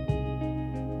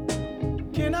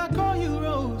 Can I call you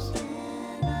Rose?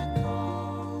 Can I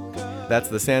call you? That's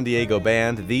the San Diego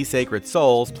band, The Sacred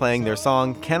Souls, playing their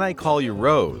song, Can I Call You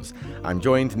Rose? I'm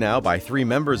joined now by three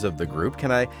members of the group.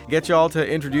 Can I get you all to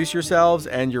introduce yourselves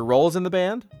and your roles in the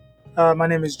band? My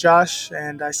name is Josh,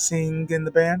 and I sing in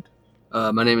the band.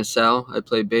 My name is Sal. I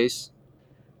play bass.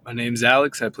 My name's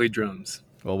Alex. I play drums.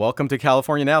 Well, welcome to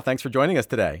California Now. Thanks for joining us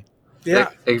today. Yeah.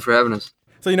 Thank you for having us.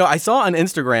 So, I saw on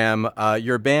Instagram,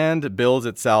 your band bills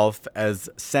itself as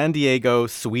San Diego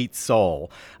Sweet Soul.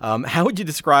 How would you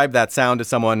describe that sound to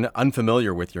someone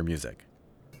unfamiliar with your music?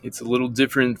 It's a little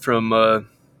different from,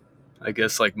 I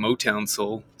guess, like Motown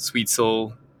soul, sweet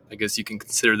soul. I guess you can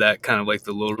consider that kind of like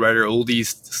the lowrider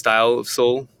oldies style of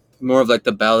soul. More of like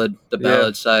the ballad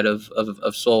side of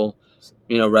soul,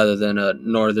 rather than a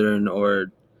northern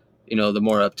or, the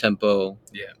more up tempo.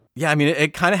 Yeah. Yeah, I mean,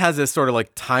 it kind of has this sort of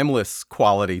like timeless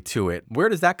quality to it. Where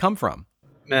does that come from?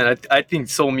 Man, I think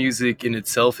soul music in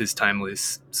itself is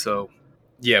timeless. So,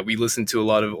 yeah, we listen to a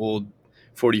lot of old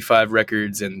 45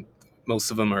 records, and most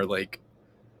of them are like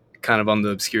kind of on the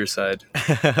obscure side.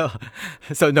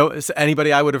 So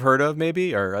anybody I would have heard of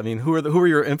maybe? Or, I mean, who are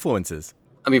your influences?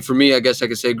 I mean, for me, I guess I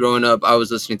could say growing up, I was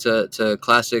listening to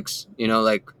classics,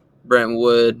 like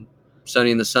Brentwood,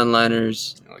 Sonny and the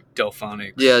Sunliners. Like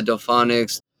Delphonics. Yeah,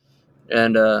 Delphonics.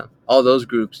 And all those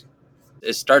groups.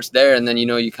 It starts there, and then,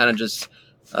 you kind of just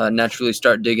naturally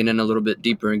start digging in a little bit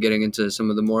deeper and getting into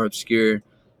some of the more obscure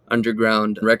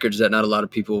underground records that not a lot of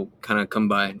people kind of come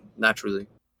by naturally.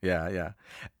 Yeah.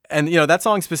 And, that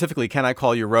song specifically, Can I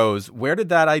Call You Rose, where did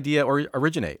that idea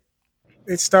originate?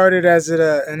 It started as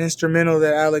an instrumental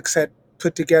that Alex had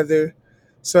put together.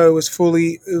 So it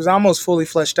was almost fully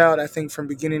fleshed out, I think, from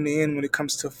beginning to end when it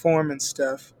comes to form and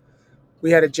stuff.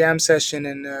 We had a jam session,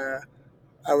 and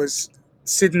I was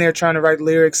sitting there trying to write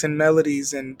lyrics and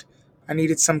melodies, and I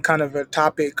needed some kind of a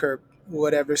topic or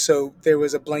whatever. So there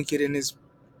was a blanket in his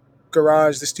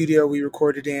garage, the studio we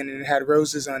recorded in, and it had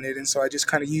roses on it. And so I just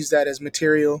kind of used that as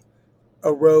material,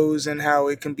 a rose, and how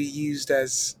it can be used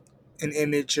as an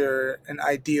image or an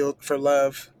ideal for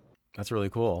love. That's really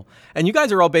cool. And you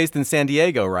guys are all based in San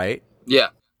Diego, right? Yeah.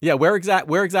 Yeah, where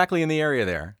exactly in the area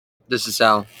there? This is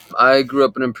Sal. I grew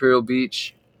up in Imperial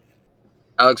Beach.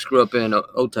 Alex grew up in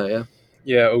Otay, yeah?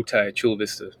 Yeah, Otay, Chula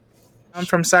Vista. I'm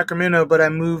from Sacramento, but I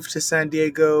moved to San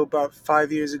Diego about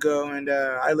 5 years ago, and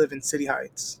I live in City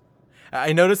Heights.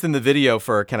 I noticed in the video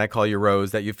for Can I Call You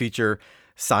Rose that you feature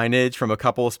signage from a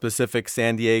couple specific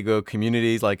San Diego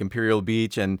communities like Imperial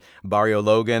Beach and Barrio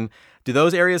Logan. Do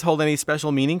those areas hold any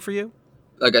special meaning for you?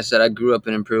 Like I said, I grew up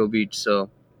in Imperial Beach,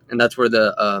 and that's where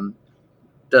the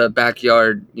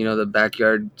backyard, the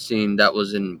backyard scene, that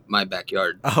was in my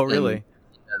backyard. Oh, really? And,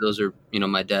 those are,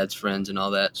 my dad's friends and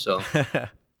all that, so.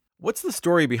 What's the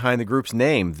story behind the group's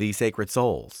name, The Sacred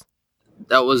Souls?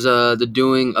 That was the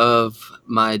doing of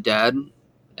my dad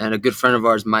and a good friend of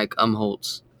ours, Mike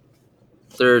Umholtz.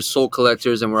 They're soul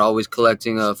collectors, and we're always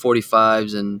collecting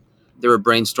 45s, and they were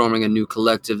brainstorming a new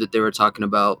collective that they were talking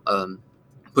about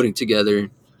putting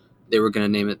together. They were going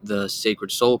to name it the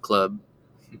Sacred Soul Club,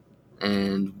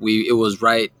 and it was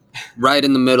right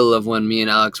in the middle of when me and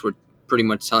Alex were pretty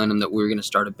much telling them that we were going to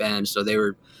start a band. So they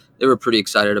were pretty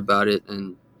excited about it,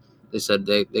 and they said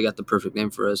they got the perfect name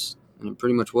for us, and it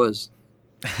pretty much was.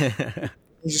 You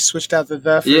just switched out the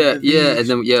for yeah, the V yeah, and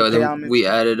then to pay homage. we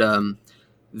added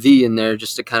the in there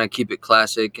just to kind of keep it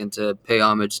classic and to pay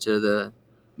homage to the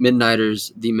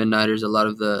Midnighters, a lot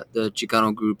of the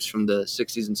Chicano groups from the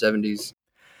 60s and 70s.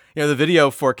 The video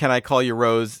for Can I Call You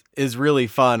Rose is really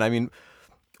fun. I mean,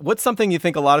 what's something you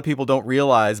think a lot of people don't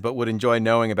realize but would enjoy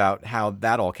knowing about how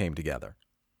that all came together?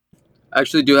 I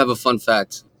actually do have a fun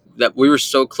fact that we were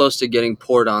so close to getting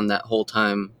poured on that whole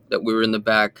time that we were in the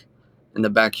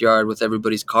backyard with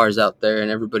everybody's cars out there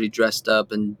and everybody dressed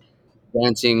up and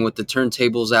dancing with the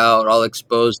turntables out, all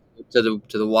exposed to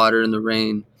the water and the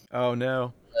rain. Oh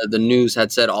no. The news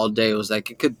had said all day it was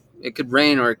like it could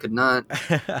rain or it could not.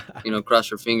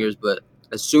 Cross your fingers. But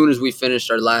as soon as we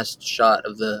finished our last shot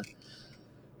of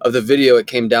the video, it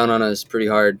came down on us pretty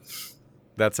hard.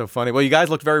 That's so funny. Well, you guys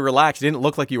looked very relaxed. It didn't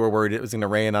look like you were worried it was going to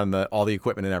rain on all the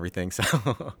equipment and everything.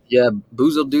 So yeah,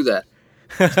 booze will do that.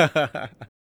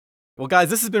 Well, guys,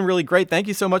 this has been really great. Thank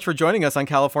you so much for joining us on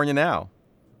California Now.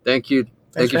 Thank you.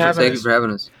 Thank you for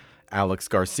having us. Alex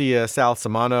Garcia, Sal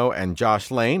Samano, and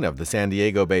Josh Lane of the San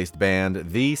Diego-based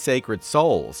band The Sacred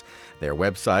Souls. Their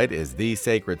website is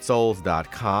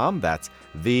thesacredsouls.com. That's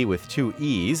the with 2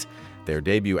 E's. Their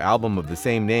debut album of the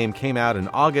same name came out in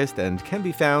August and can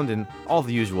be found in all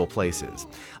the usual places.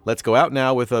 Let's go out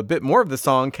now with a bit more of the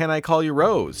song Can I Call You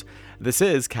Rose? This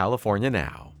is California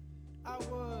Now. I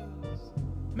was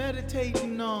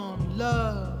meditating on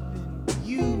love and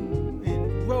you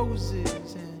and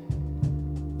roses,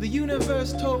 and the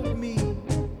universe told me,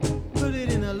 put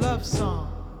it in a love song.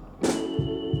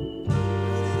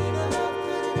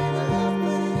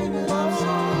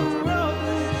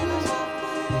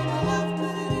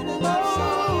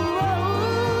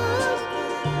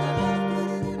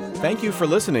 Thank you for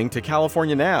listening to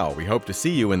California Now. We hope to see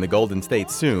you in the Golden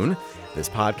State soon. This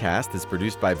podcast is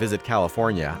produced by Visit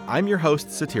California. I'm your host,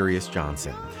 Soterios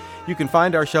Johnson. You can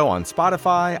find our show on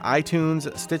Spotify,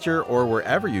 iTunes, Stitcher, or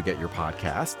wherever you get your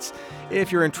podcasts.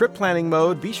 If you're in trip planning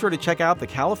mode, be sure to check out the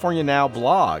California Now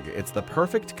blog. It's the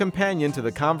perfect companion to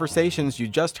the conversations you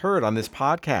just heard on this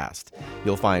podcast.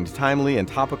 You'll find timely and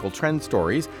topical trend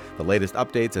stories, the latest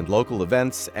updates and local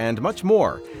events, and much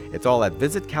more. It's all at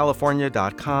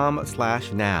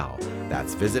visitcalifornia.com/now.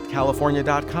 That's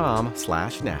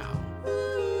visitcalifornia.com/now.